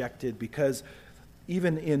be rejected, because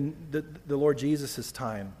even in the Lord Jesus'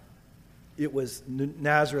 time, it was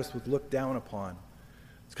Nazareth was looked down upon.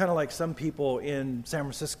 It's kind of like some people in San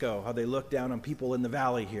Francisco, how they look down on people in the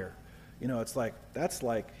valley here. You know, it's like, that's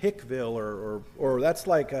like Hickville, or that's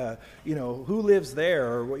like, who lives there,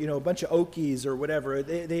 or, a bunch of Okies or whatever.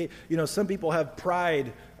 They some people have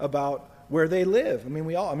pride about where they live.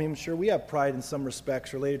 I'm sure we have pride in some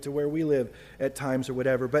respects related to where we live at times or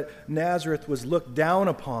whatever. But Nazareth was looked down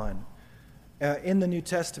upon in the New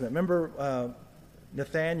Testament. Remember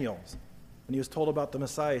Nathanael, when he was told about the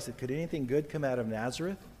Messiah, he said, could anything good come out of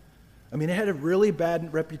Nazareth? It had a really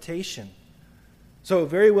bad reputation. So it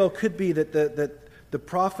very well could be that the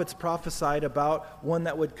prophets prophesied about one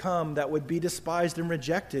that would come that would be despised and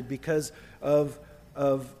rejected because of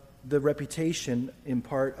the reputation in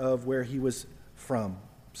part of where he was from.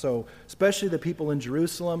 So especially the people in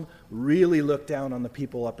Jerusalem really looked down on the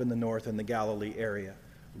people up in the north in the Galilee area.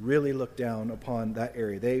 Really looked down upon that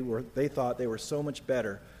area. They thought they were so much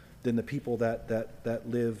better than the people that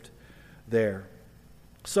lived there.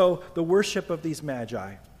 So the worship of these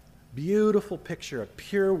magi, beautiful picture of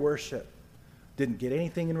pure worship. Didn't get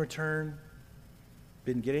anything in return.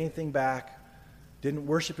 Didn't get anything back. Didn't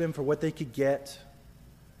worship him for what they could get.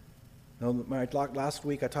 Last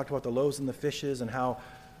week I talked about the loaves and the fishes and how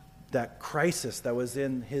that crisis that was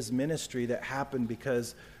in his ministry that happened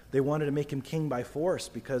because they wanted to make him king by force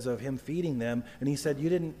because of him feeding them. And he said,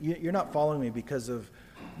 you're not following me because of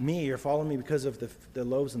me. You're following me because of the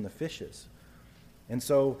loaves and the fishes. And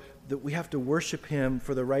so we have to worship him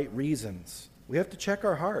for the right reasons. We have to check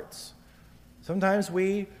our hearts. Sometimes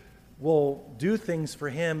we will do things for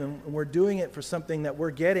him, and we're doing it for something that we're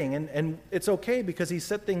getting. And it's okay, because he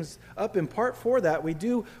set things up in part for that. We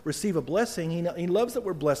do receive a blessing. He loves that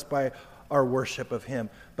we're blessed by our worship of him.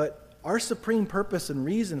 But our supreme purpose and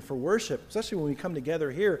reason for worship, especially when we come together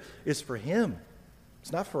here, is for him.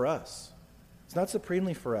 It's not for us. It's not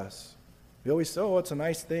supremely for us. We always say, it's a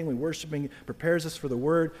nice thing. We worship him, prepares us for the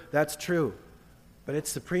word. That's true. But it's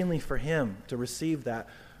supremely for him to receive that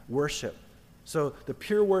worship. So the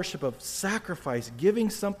pure worship of sacrifice, giving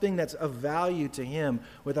something that's of value to him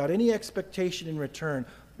without any expectation in return,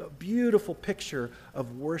 a beautiful picture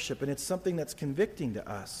of worship. And it's something that's convicting to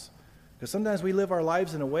us. Because sometimes we live our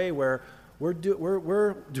lives in a way where we're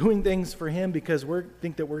doing things for him because we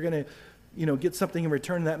think that we're going to get something in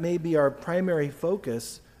return. That may be our primary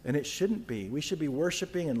focus, and it shouldn't be. We should be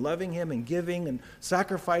worshiping and loving him and giving and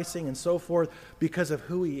sacrificing and so forth because of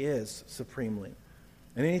who he is supremely.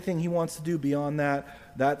 And anything he wants to do beyond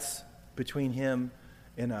that, that's between him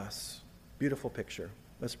and us. Beautiful picture.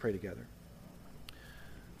 Let's pray together.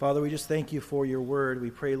 Father, we just thank you for your word. We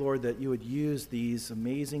pray, Lord, that you would use these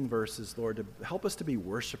amazing verses, Lord, to help us to be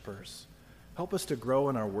worshipers. Help us to grow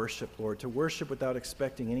in our worship, Lord, to worship without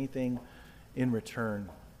expecting anything in return.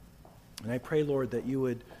 And I pray, Lord, that you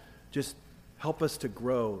would just help us to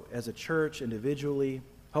grow as a church individually.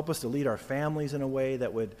 Help us to lead our families in a way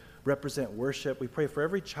that would represent worship. We pray for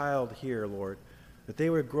every child here, Lord, that they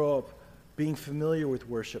would grow up being familiar with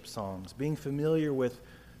worship songs, being familiar with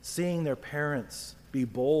seeing their parents be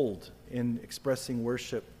bold in expressing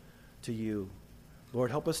worship to you.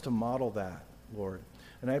 Lord, help us to model that, Lord.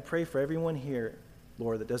 And I pray for everyone here,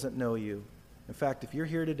 Lord, that doesn't know you. In fact, if you're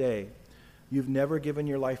here today, you've never given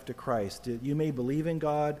your life to Christ. You may believe in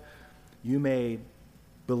God. You may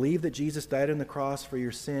believe that Jesus died on the cross for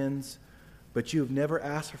your sins, but you've never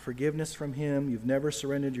asked for forgiveness from him. You've never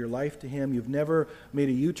surrendered your life to him. You've never made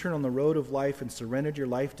a U-turn on the road of life and surrendered your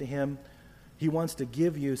life to him. He wants to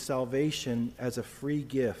give you salvation as a free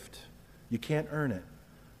gift. You can't earn it.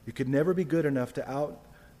 You could never be good enough to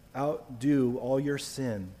outdo all your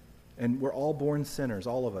sin. And we're all born sinners,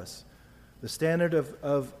 all of us. The standard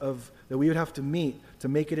of that we would have to meet to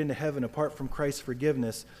make it into heaven apart from Christ's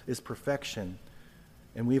forgiveness is perfection.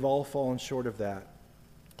 And we've all fallen short of that.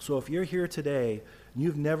 So if you're here today and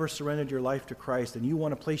you've never surrendered your life to Christ and you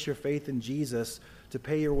want to place your faith in Jesus to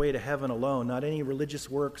pay your way to heaven alone, not any religious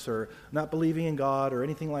works or not believing in God or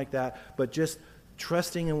anything like that, but just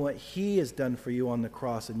trusting in what he has done for you on the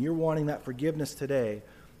cross, and you're wanting that forgiveness today.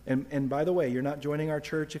 And by the way, you're not joining our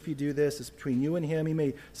church if you do this. It's between you and him. He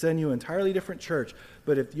may send you an entirely different church.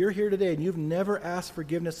 But if you're here today and you've never asked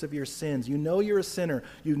forgiveness of your sins, you know you're a sinner,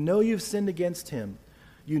 you know you've sinned against him,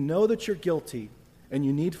 you know that you're guilty, and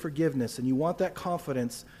you need forgiveness, and you want that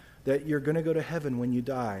confidence that you're going to go to heaven when you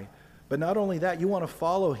die. But not only that, you want to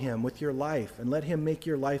follow him with your life and let him make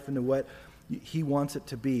your life into what he wants it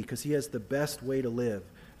to be, because he has the best way to live.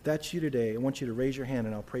 If that's you today, I want you to raise your hand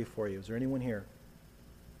and I'll pray for you. Is there anyone here?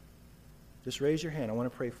 Just raise your hand. I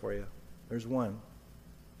want to pray for you. There's one.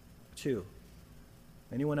 Two.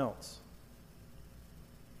 Anyone else?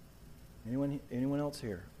 Anyone else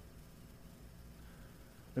here?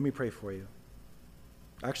 Let me pray for you.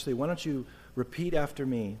 Actually, why don't you repeat after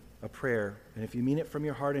me a prayer, and if you mean it from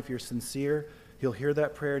your heart, if you're sincere, he'll hear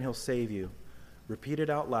that prayer and he'll save you. Repeat it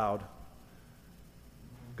out loud.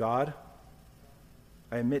 God,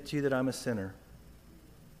 I admit to you that I'm a sinner.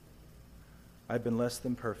 I've been less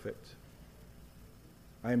than perfect.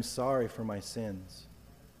 I am sorry for my sins.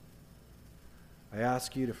 I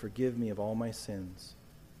ask you to forgive me of all my sins.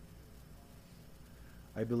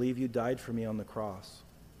 I believe you died for me on the cross.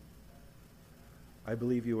 I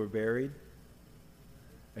believe you were buried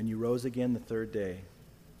and you rose again the third day.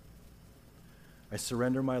 I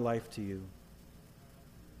surrender my life to you.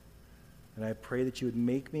 And I pray that you would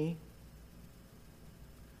make me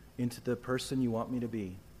into the person you want me to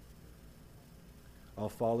be. I'll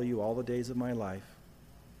follow you all the days of my life.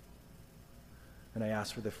 And I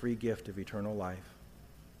ask for the free gift of eternal life.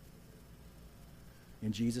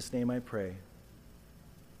 In Jesus' name I pray.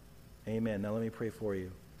 Amen. Now let me pray for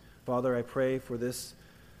you. Father, I pray for this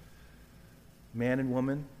man and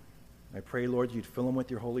woman. I pray, Lord, you'd fill them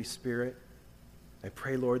with your Holy Spirit. I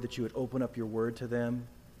pray, Lord, that you would open up your word to them.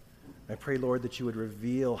 I pray, Lord, that you would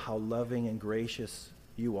reveal how loving and gracious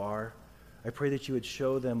you are. I pray that you would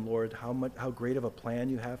show them, Lord, how great of a plan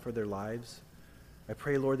you have for their lives. I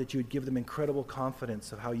pray, Lord, that you would give them incredible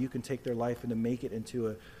confidence of how you can take their life and to make it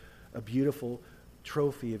into a beautiful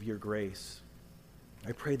trophy of your grace.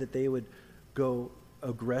 I pray that they would go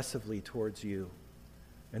aggressively towards you,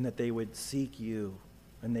 and that they would seek you,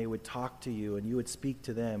 and they would talk to you, and you would speak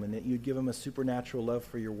to them, and that you'd give them a supernatural love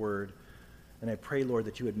for your word. And I pray, Lord,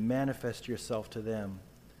 that you would manifest yourself to them.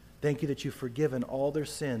 Thank you that you've forgiven all their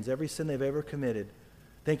sins, every sin they've ever committed.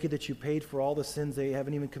 Thank you that you paid for all the sins they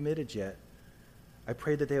haven't even committed yet. I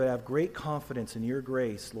pray that they would have great confidence in your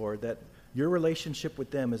grace, Lord, that your relationship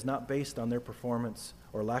with them is not based on their performance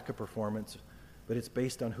or lack of performance, but it's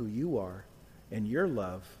based on who you are and your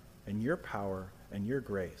love and your power and your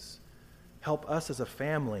grace. Help us as a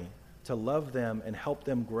family to love them and help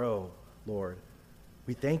them grow Lord.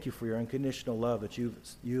 We thank you for your unconditional love that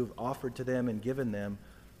you've offered to them and given them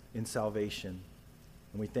in salvation.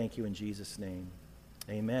 And we thank you in Jesus' name.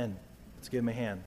 Amen. Let's give him a hand.